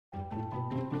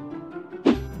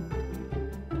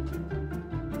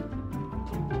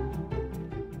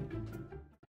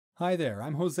Hi there,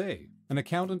 I'm Jose, an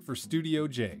accountant for Studio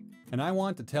J, and I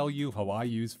want to tell you how I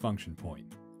use Function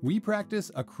Point. We practice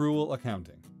accrual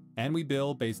accounting, and we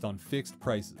bill based on fixed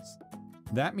prices.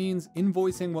 That means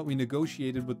invoicing what we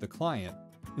negotiated with the client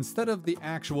instead of the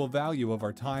actual value of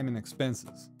our time and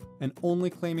expenses, and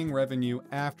only claiming revenue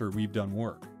after we've done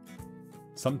work.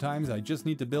 Sometimes I just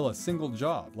need to bill a single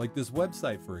job, like this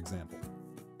website for example.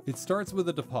 It starts with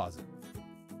a deposit.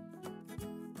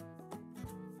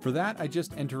 For that, I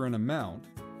just enter an amount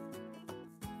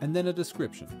and then a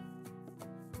description.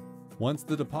 Once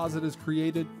the deposit is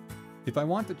created, if I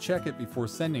want to check it before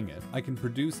sending it, I can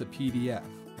produce a PDF.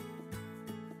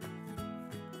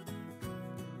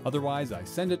 Otherwise, I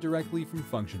send it directly from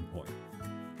Function Point.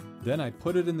 Then I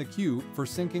put it in the queue for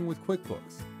syncing with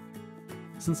QuickBooks.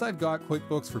 Since I've got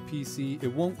QuickBooks for PC,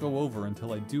 it won't go over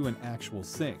until I do an actual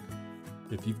sync.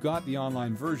 If you've got the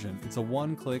online version, it's a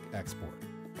one-click export.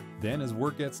 Then as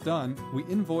work gets done, we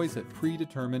invoice at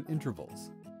predetermined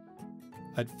intervals.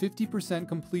 At 50%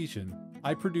 completion,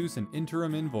 I produce an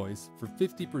interim invoice for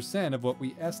 50% of what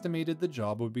we estimated the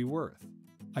job would be worth.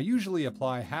 I usually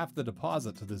apply half the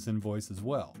deposit to this invoice as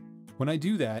well. When I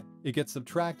do that, it gets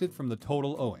subtracted from the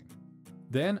total owing.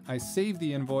 Then I save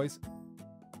the invoice,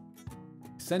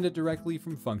 send it directly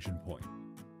from Function Point,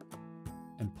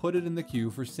 and put it in the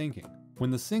queue for syncing. When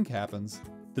the sync happens,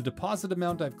 the deposit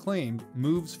amount I've claimed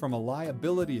moves from a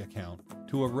liability account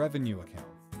to a revenue account.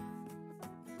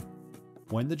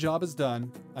 When the job is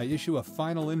done, I issue a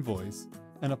final invoice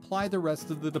and apply the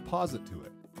rest of the deposit to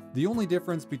it. The only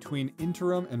difference between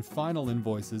interim and final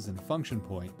invoices in Function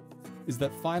Point is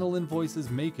that final invoices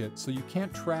make it so you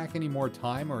can't track any more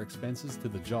time or expenses to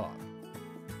the job.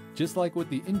 Just like with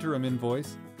the interim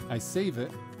invoice, I save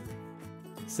it,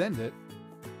 send it,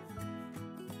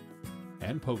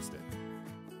 and post it.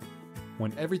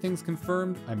 When everything's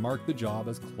confirmed, I mark the job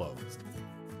as closed.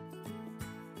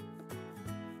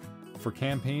 For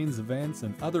campaigns, events,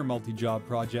 and other multi-job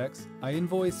projects, I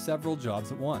invoice several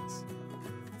jobs at once.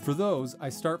 For those, I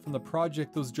start from the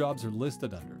project those jobs are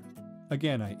listed under.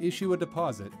 Again, I issue a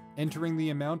deposit, entering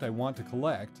the amount I want to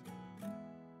collect,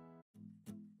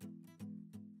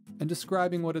 and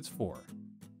describing what it's for.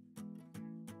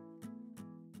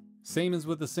 Same as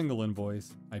with a single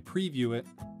invoice, I preview it,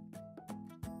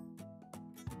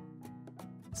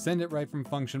 send it right from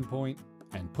Function Point,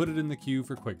 and put it in the queue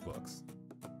for QuickBooks.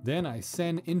 Then I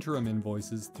send interim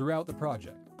invoices throughout the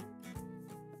project.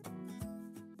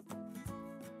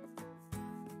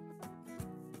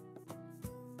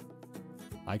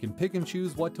 I can pick and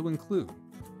choose what to include,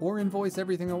 or invoice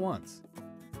everything at once.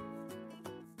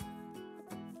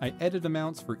 I edit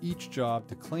amounts for each job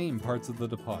to claim parts of the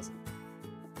deposit.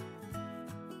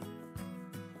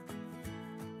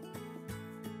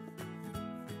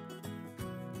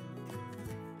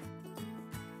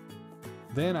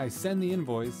 Then I send the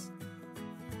invoice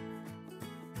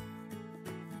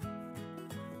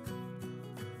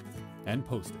and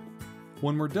post it.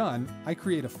 When we're done, I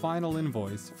create a final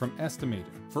invoice from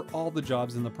estimated for all the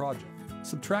jobs in the project,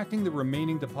 subtracting the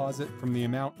remaining deposit from the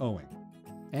amount owing,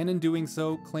 and in doing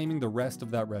so, claiming the rest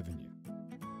of that revenue.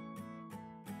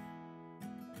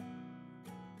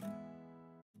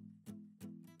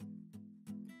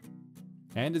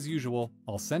 And as usual,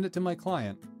 I'll send it to my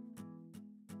client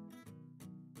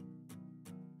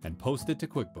and post it to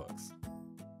QuickBooks.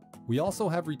 We also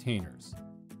have retainers.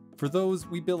 For those,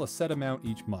 we bill a set amount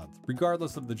each month,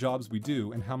 regardless of the jobs we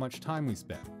do and how much time we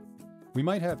spend. We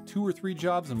might have 2 or 3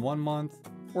 jobs in one month,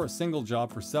 or a single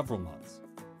job for several months.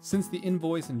 Since the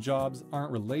invoice and jobs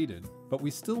aren't related, but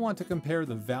we still want to compare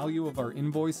the value of our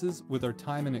invoices with our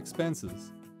time and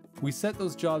expenses, we set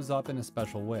those jobs up in a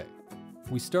special way.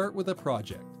 We start with a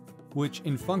project, which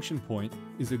in Function Point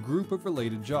is a group of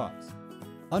related jobs.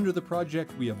 Under the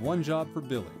project, we have one job for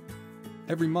billing.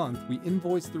 Every month, we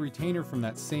invoice the retainer from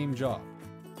that same job.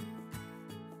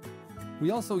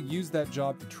 We also use that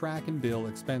job to track and bill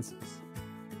expenses.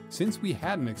 Since we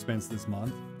had an expense this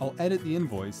month, I'll edit the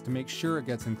invoice to make sure it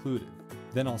gets included.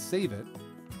 Then I'll save it,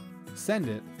 send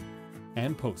it,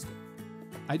 and post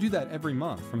it. I do that every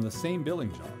month from the same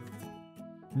billing job.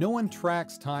 No one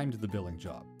tracks time to the billing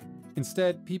job.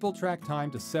 Instead, people track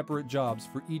time to separate jobs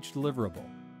for each deliverable.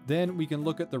 Then we can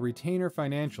look at the retainer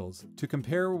financials to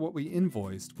compare what we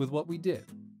invoiced with what we did.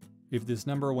 If this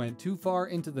number went too far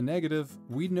into the negative,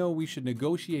 we'd know we should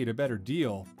negotiate a better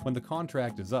deal when the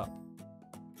contract is up.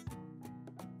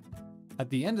 At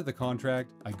the end of the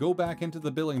contract, I go back into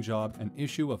the billing job and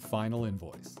issue a final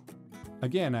invoice.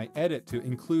 Again, I edit to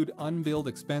include unbilled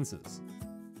expenses.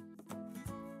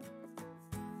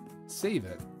 Save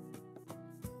it,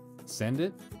 send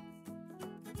it,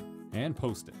 and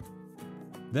post it.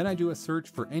 Then I do a search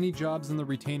for any jobs in the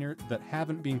retainer that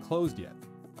haven't been closed yet,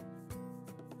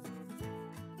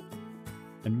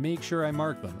 and make sure I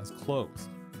mark them as closed.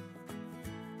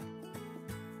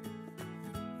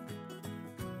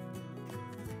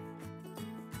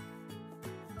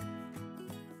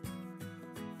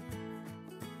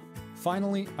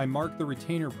 Finally, I mark the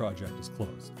retainer project as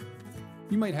closed.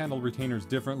 You might handle retainers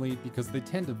differently because they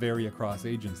tend to vary across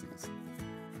agencies.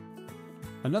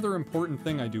 Another important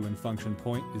thing I do in Function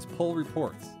Point is pull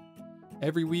reports.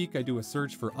 Every week I do a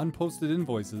search for unposted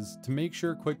invoices to make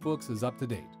sure QuickBooks is up to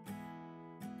date.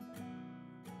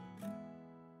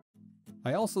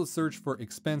 I also search for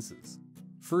expenses,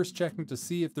 first checking to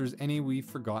see if there's any we've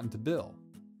forgotten to bill.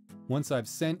 Once I've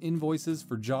sent invoices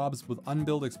for jobs with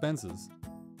unbilled expenses,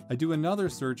 I do another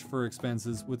search for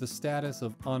expenses with a status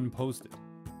of unposted,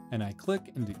 and I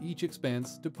click into each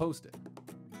expense to post it.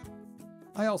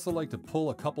 I also like to pull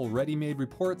a couple ready-made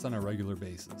reports on a regular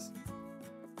basis.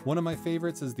 One of my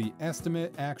favorites is the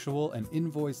Estimate, Actual, and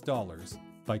Invoice Dollars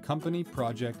by Company,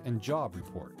 Project, and Job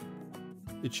report.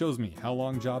 It shows me how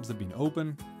long jobs have been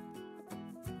open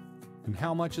and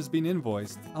how much has been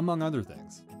invoiced, among other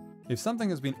things. If something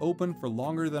has been open for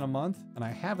longer than a month and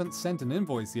I haven't sent an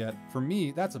invoice yet, for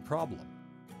me, that's a problem.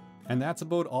 And that's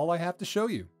about all I have to show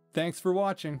you. Thanks for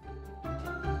watching.